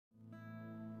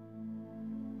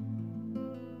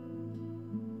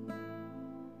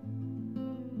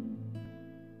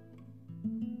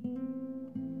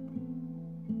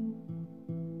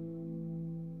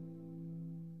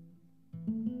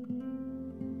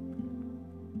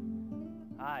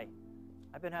Hi,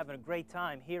 I've been having a great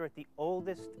time here at the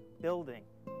oldest building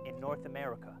in North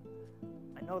America.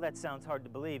 I know that sounds hard to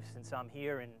believe since I'm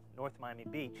here in North Miami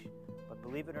Beach, but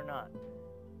believe it or not,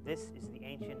 this is the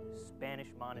ancient Spanish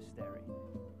monastery.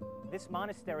 This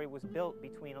monastery was built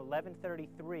between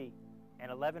 1133 and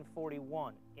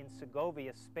 1141 in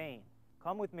Segovia, Spain.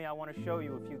 Come with me, I want to show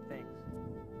you a few things.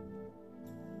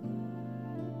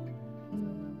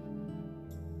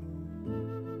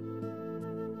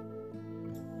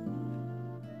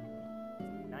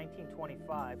 In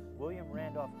 1925, William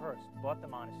Randolph Hearst bought the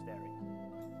monastery.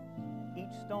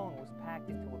 Each stone was packed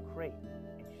into a crate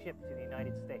and shipped to the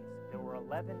United States. There were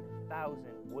 11,000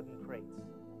 wooden crates.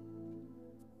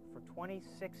 For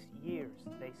 26 years,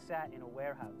 they sat in a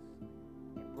warehouse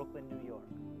in Brooklyn, New York.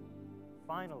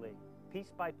 Finally,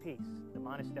 piece by piece, the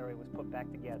monastery was put back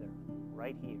together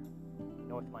right here,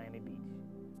 North Miami Beach.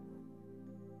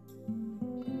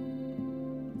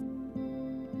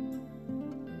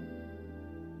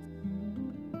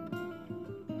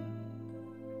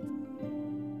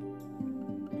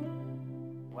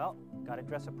 Well, gotta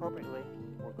dress appropriately.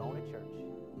 We're going to church.